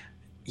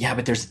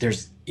but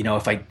there's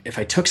if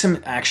I took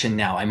some action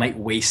now, I might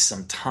waste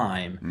some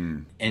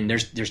time. And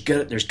there's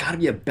got to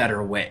be a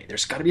better way.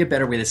 There's got to be a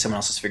better way that someone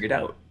else has figured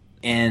out.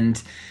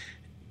 And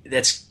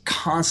that's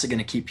constantly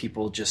going to keep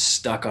people just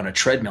stuck on a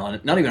treadmill,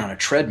 and not even on a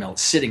treadmill,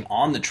 sitting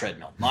on the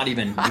treadmill, not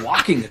even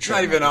walking the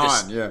treadmill.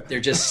 Not even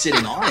they're just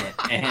sitting on it.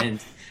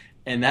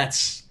 And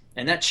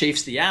that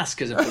chafes the ass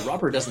because if the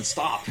rubber doesn't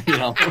stop,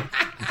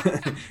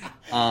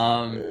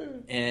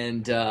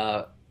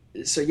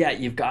 so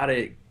you've got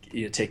to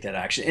take that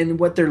action. And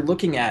what they're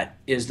looking at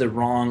is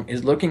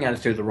looking at it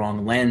through the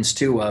wrong lens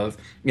too of,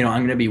 I'm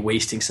going to be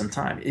wasting some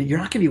time. You're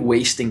not going to be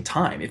wasting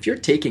time. If you're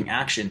taking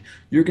action,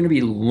 you're going to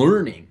be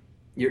learning.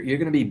 You're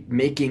going to be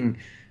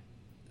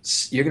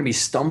you're going to be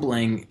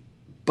stumbling,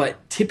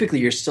 but typically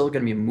you're still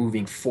going to be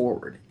moving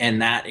forward.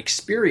 And that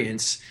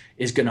experience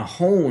is going to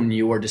hone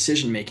your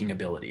decision-making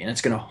ability, and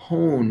it's going to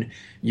hone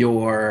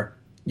your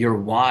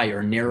why,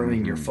 or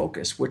narrowing your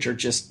focus, which are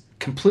just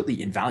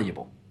completely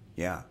invaluable.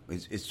 Yeah,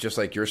 it's just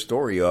like your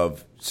story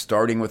of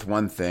starting with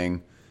one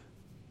thing,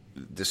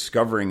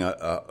 discovering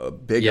a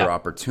bigger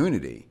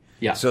opportunity,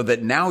 so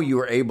that now you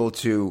are able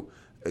to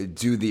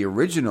do the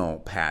original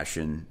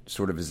passion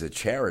sort of as a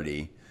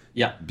charity,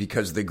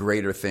 because the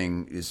greater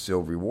thing is so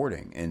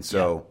rewarding. And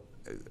so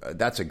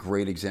that's a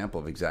great example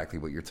of exactly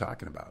what you're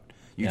talking about.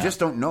 You just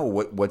don't know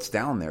what's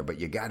down there, but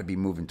you got to be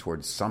moving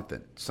towards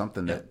something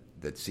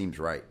that seems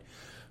right.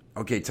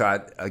 Okay,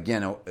 Todd,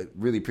 again, I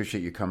really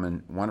appreciate you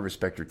coming. Want to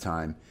respect your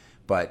time,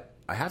 but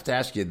I have to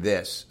ask you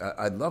this.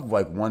 I'd love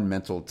one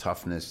mental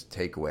toughness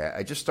takeaway.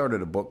 I just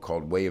started a book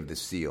called Way of the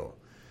Seal.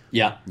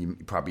 Yeah. You're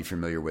probably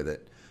familiar with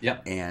it. Yeah.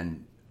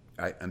 And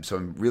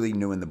I'm really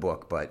new in the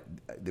book, but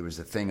there was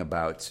a thing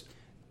about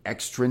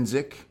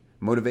extrinsic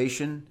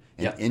motivation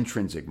and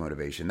intrinsic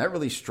motivation. That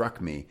really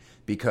struck me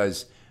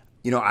because,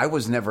 I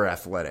was never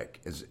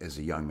athletic as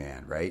a young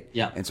man, right?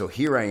 Yeah. And so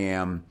here I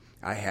am.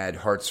 I had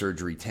heart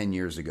surgery 10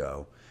 years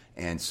ago.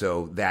 And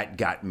so that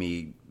got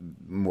me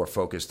more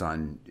focused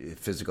on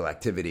physical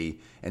activity.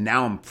 And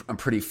now I'm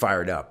pretty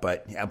fired up,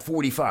 but I'm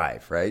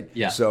 45, right?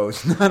 Yeah. So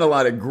it's not a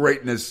lot of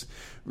greatness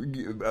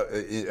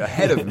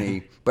ahead of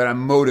me, but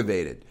I'm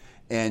motivated.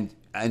 And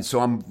so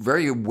I'm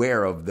very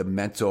aware of the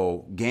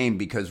mental game,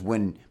 because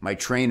when my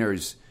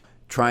trainer's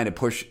trying to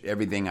push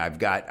everything I've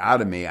got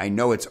out of me, I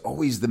know it's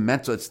always the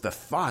mental, it's the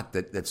thought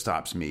that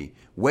stops me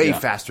way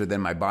faster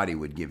than my body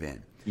would give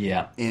in.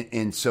 Yeah.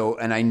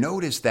 And I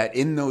noticed that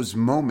in those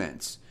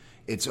moments,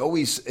 it's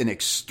always an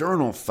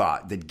external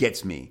thought that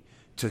gets me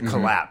to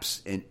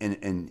collapse.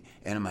 And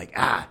I'm like,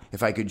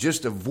 if I could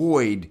just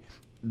avoid,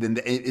 then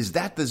is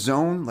that the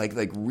zone?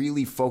 Like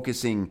really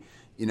focusing,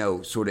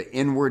 sort of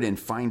inward and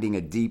finding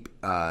a deep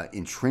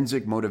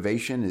intrinsic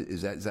motivation.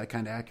 Is that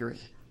kind of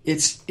accurate?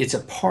 It's a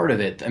part of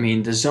it. I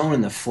mean, the zone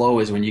and the flow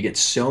is when you get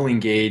so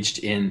engaged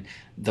in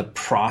the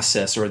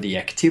process or the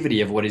activity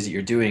of what is it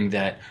you're doing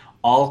that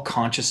all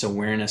conscious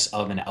awareness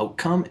of an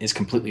outcome is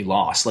completely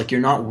lost. Like,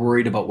 you're not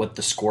worried about what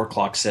the score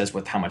clock says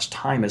with how much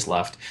time is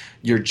left.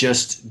 You're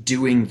just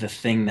doing the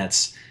thing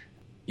that's,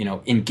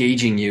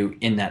 engaging you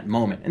in that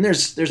moment. And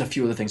there's a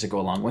few other things that go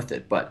along with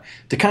it. But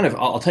to kind of,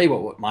 I'll tell you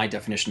what my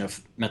definition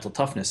of mental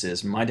toughness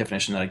is. My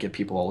definition that I give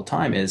people all the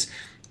time is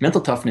mental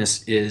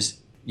toughness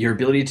is your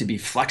ability to be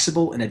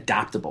flexible and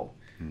adaptable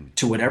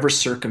to whatever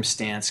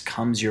circumstance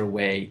comes your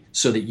way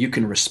so that you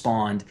can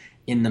respond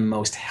in the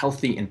most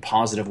healthy and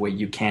positive way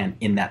you can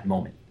in that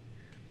moment.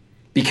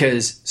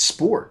 Because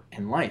sport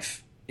and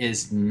life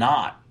is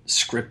not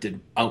scripted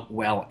out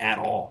well at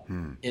all.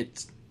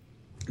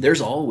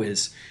 There's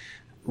always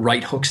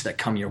right hooks that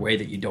come your way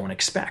that you don't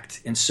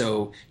expect. And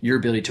so your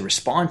ability to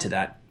respond to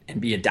that and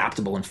be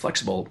adaptable and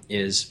flexible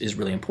is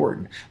really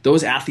important.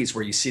 Those athletes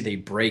where you see they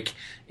break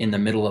in the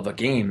middle of a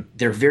game,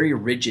 they're very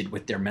rigid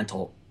with their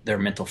mental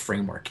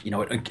framework.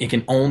 It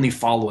can only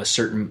follow a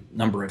certain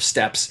number of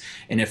steps.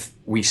 And if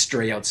we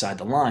stray outside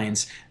the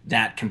lines,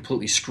 that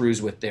completely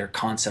screws with their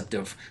concept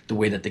of the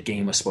way that the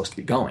game was supposed to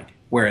be going.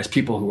 Whereas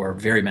people who are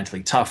very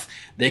mentally tough,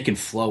 they can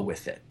flow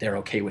with it. They're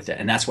okay with it.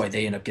 And that's why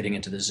they end up getting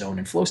into the zone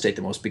and flow state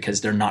the most,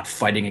 because they're not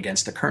fighting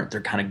against the current.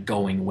 They're kind of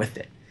going with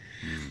it.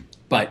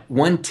 But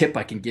one tip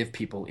I can give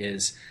people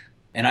is,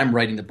 and I'm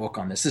writing the book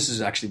on this, this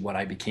is actually what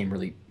I became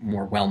really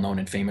more well-known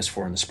and famous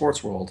for in the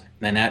sports world,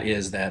 and that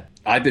is that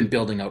I've been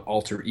building out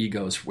alter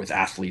egos with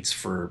athletes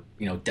for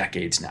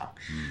decades now,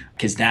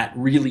 because that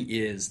really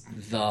is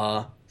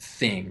the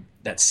thing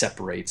that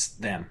separates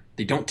them.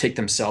 They don't take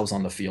themselves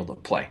on the field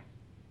of play.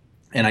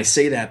 And I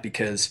say that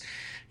because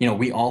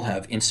we all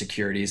have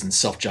insecurities and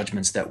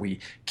self-judgments that we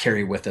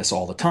carry with us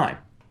all the time,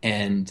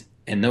 and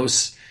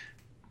those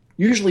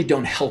usually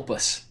don't help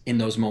us in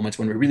those moments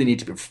when we really need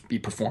to be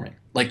performing.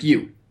 Like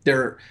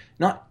they're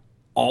not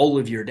all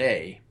of your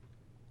day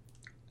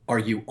are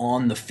you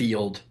on the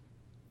field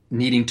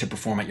needing to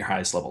perform at your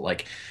highest level.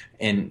 Like,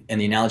 and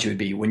the analogy would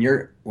be when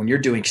you're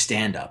doing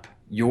stand-up,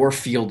 your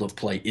field of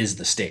play is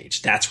the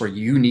stage. That's where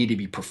you need to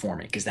be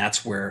performing, because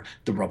that's where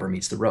the rubber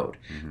meets the road.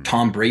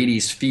 Tom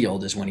Brady's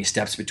field is when he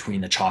steps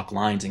between the chalk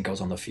lines and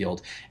goes on the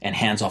field and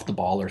hands off the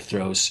ball or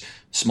throws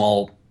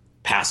small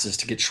passes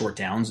to get short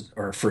downs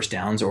or first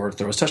downs or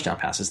throws touchdown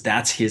passes.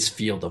 That's his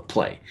field of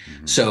play.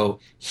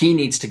 So he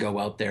needs to go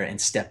out there and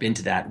step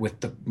into that with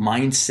the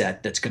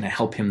mindset that's going to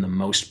help him the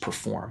most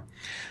perform.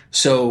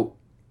 So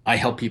I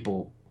help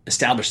people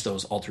establish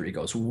those alter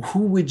egos.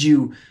 Who would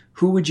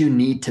you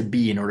need to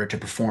be in order to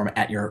perform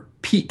at your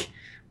peak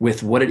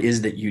with what it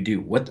is that you do?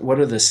 What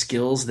are the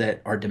skills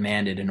that are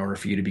demanded in order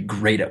for you to be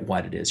great at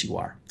what it is you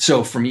are?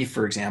 So for me,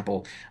 for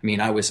example,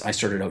 I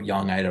started out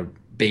young. I had a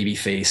baby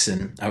face,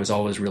 and I was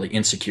always really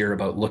insecure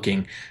about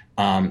looking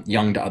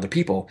young to other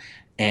people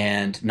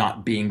and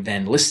not being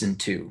then listened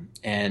to.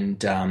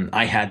 And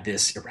I had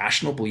this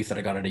irrational belief that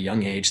I got at a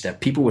young age that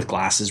people with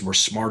glasses were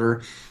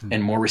smarter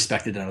and more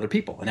respected than other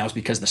people. And that was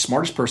because the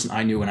smartest person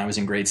I knew when I was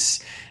in grade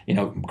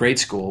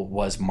school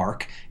was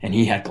Mark, and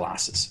he had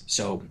glasses.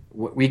 So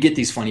we get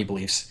these funny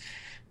beliefs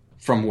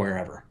from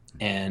wherever.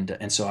 And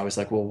so I was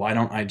like, well, why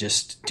don't I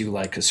just do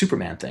like a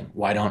Superman thing?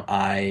 Why don't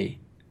I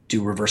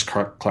do reverse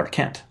Clark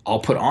Kent? I'll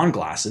put on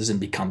glasses and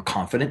become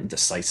confident and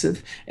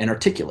decisive and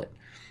articulate.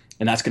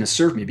 And that's going to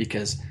serve me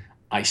because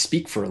I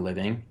speak for a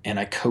living and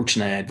I coach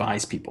and I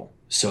advise people.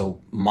 So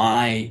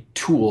my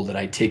tool that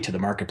I take to the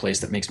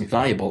marketplace that makes me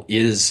valuable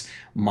is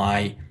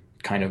my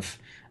kind of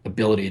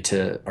ability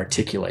to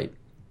articulate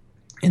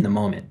in the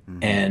moment.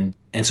 And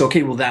so,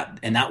 okay, well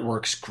that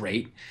works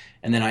great.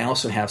 And then I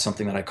also have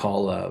something that I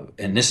call,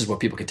 and this is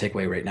what people can take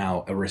away right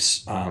now,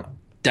 a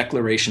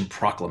declaration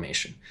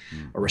proclamation,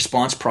 a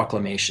response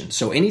proclamation.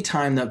 So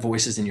anytime that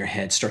voices in your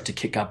head start to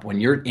kick up when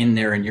you're in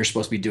there and you're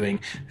supposed to be doing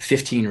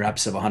 15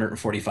 reps of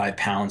 145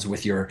 pounds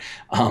with your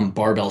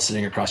barbell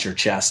sitting across your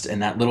chest,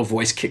 and that little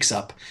voice kicks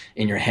up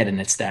in your head,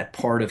 and it's that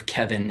part of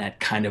Kevin that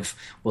kind of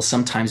will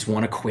sometimes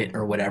want to quit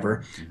or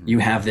whatever, you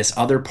have this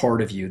other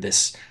part of you,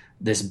 this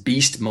this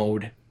beast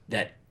mode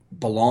that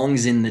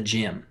belongs in the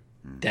gym,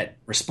 that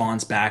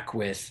responds back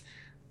with,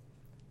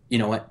 you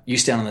know what, you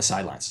stand on the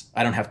sidelines.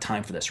 I don't have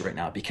time for this right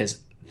now, because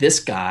this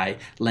guy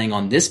laying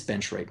on this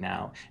bench right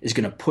now is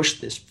going to push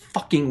this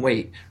fucking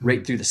weight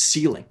right through the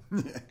ceiling.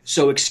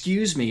 So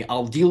excuse me,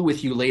 I'll deal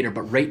with you later,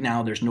 but right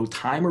now there's no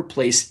time or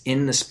place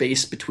in the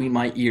space between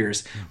my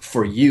ears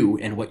for you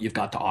and what you've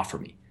got to offer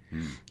me.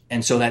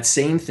 And so that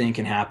same thing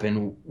can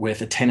happen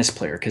with a tennis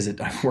player, because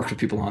I've worked with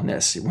people on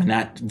this. When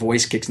that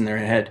voice kicks in their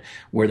head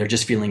where they're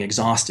just feeling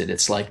exhausted,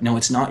 it's like, no,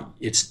 it's not.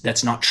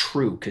 That's not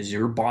true, because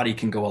your body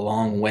can go a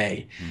long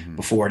way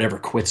before it ever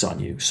quits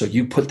on you. So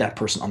you put that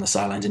person on the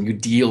sidelines and you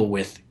deal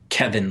with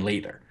Kevin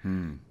later.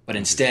 But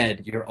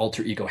instead, your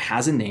alter ego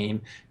has a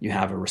name. You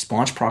have a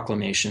response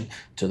proclamation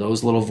to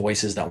those little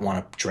voices that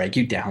want to drag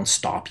you down,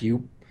 stop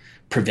you,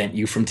 prevent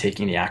you from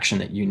taking the action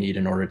that you need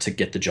in order to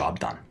get the job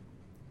done.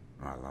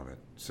 Oh, I love it.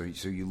 So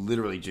you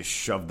literally just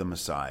shove them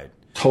aside.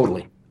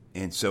 Totally.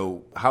 And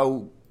so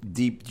how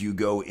deep do you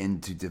go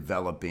into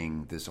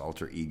developing this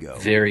alter ego?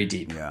 Very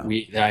deep. Yeah.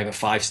 I have a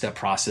 5-step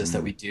process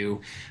that we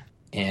do,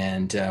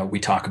 and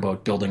we talk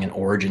about building an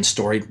origin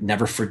story.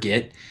 Never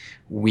forget,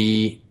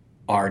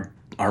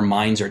 our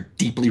minds are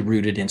deeply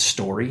rooted in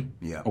story.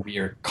 Yeah. We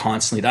are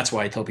constantly, that's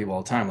why I tell people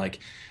all the time, like,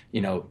 you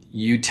know,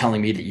 you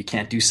telling me that you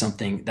can't do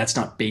something, that's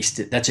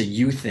a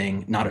you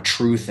thing, not a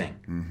true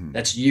thing.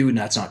 That's you, and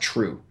that's not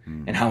true.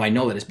 And how I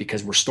know that is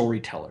because we're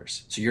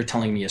storytellers. So you're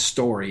telling me a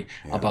story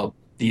about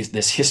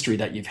this history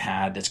that you've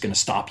had that's going to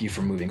stop you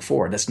from moving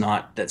forward. That's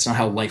not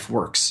how life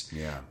works.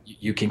 Yeah.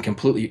 You can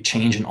completely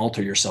change and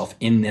alter yourself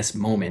in this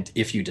moment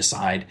if you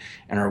decide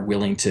and are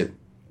willing to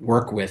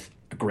work with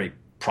a great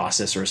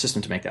process or a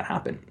system to make that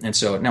happen. And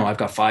so now I've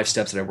got 5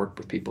 steps that I work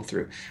with people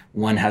through.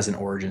 One has an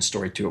origin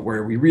story to it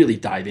where we really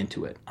dive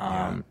into it.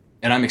 And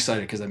I'm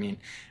excited because, I mean,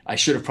 I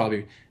should have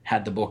probably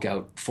had the book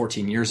out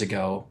 14 years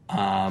ago. So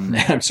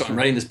I'm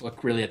writing this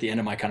book really at the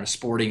end of my kind of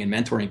sporting and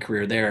mentoring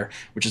career there,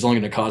 which is only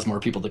going to cause more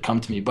people to come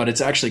to me. But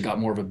it's actually got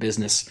more of a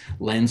business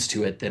lens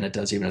to it than it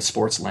does even a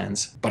sports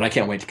lens. But I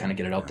can't wait to kind of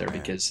get it out there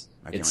because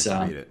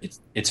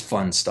it's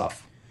fun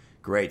stuff.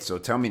 Great. So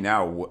tell me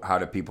now, how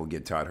do people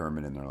get Todd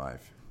Herman in their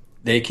life?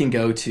 They can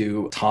go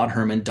to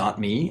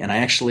toddherman.me, and I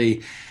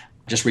actually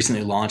just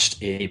recently launched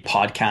a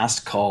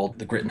podcast called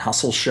The Grit and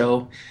Hustle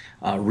Show,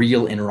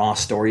 real and raw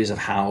stories of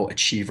how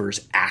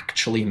achievers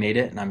actually made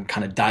it. And I'm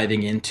kind of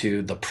diving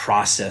into the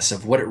process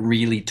of what it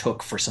really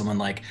took for someone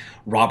like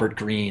Robert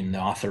Greene, the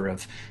author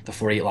of The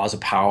 48 Laws of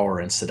Power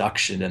and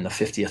Seduction and the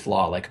 50th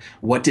Law. Like,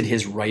 what did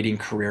his writing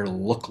career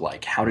look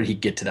like? How did he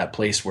get to that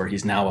place where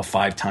he's now a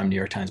 5-time New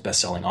York Times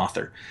bestselling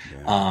author?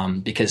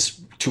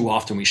 Because too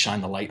often we shine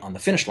the light on the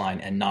finish line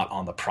and not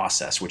on the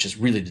process, which is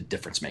really the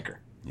difference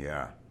maker.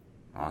 Yeah.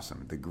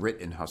 Awesome. The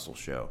Grit and Hustle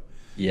Show.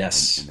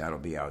 Yes. And that'll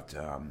be out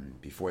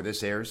before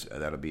this airs.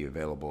 That'll be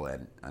available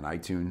on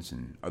iTunes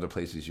and other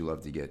places you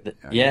love to get.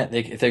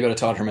 If they go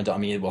to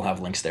toddherman.me, we'll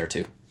have links there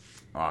too.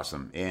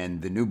 Awesome.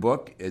 And the new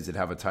book, does it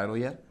have a title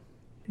yet?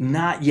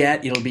 Not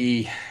yet.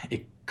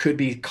 It could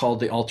be called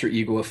The Alter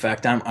Ego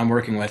Effect. I'm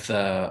working with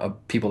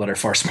people that are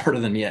far smarter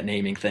than me at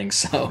naming things,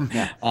 so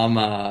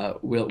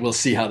we'll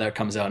see how that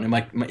comes out. And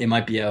it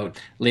might be out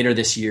later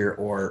this year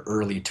or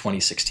early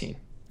 2016.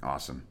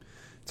 Awesome.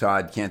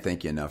 Todd, can't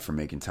thank you enough for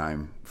making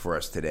time for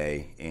us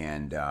today,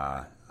 and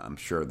I'm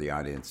sure the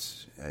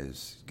audience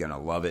is going to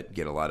love it,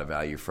 get a lot of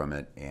value from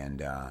it,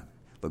 and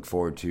look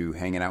forward to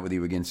hanging out with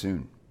you again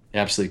soon.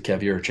 Absolutely,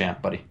 Kev. You're a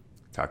champ, buddy.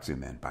 Talk soon,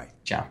 man. Bye.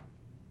 Ciao.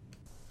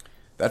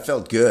 That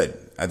felt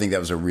good. I think that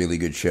was a really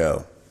good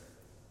show.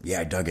 Yeah,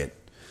 I dug it.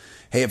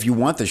 Hey, if you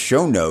want the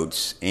show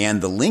notes and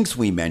the links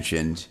we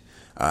mentioned,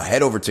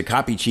 head over to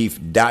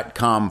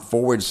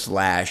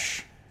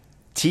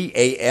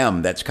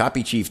copychief.com/TAM. That's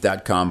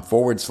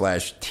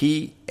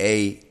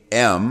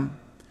copychief.com/TAM.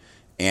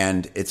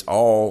 And it's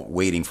all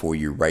waiting for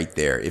you right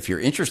there. If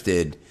you're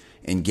interested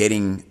in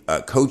getting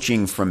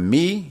coaching from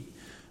me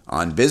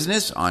on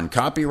business, on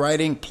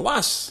copywriting,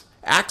 plus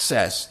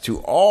access to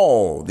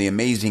all the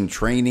amazing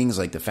trainings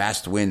like the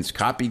Fast Wins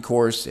Copy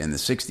Course and the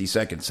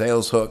 60-second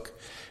sales hook,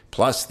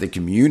 plus the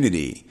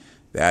community,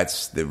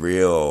 that's the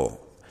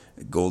real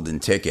golden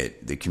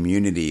ticket, the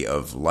community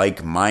of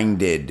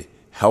like-minded,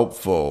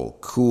 helpful,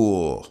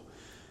 cool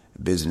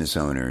business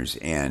owners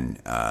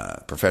and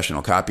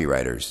professional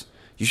copywriters.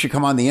 You should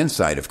come on the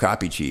inside of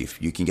Copy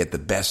Chief. You can get the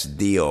best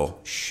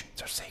deal. Shh,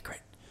 it's our secret.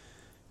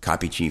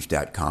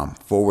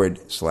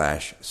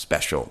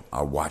 copychief.com/special.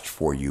 I'll watch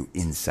for you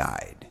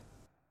inside.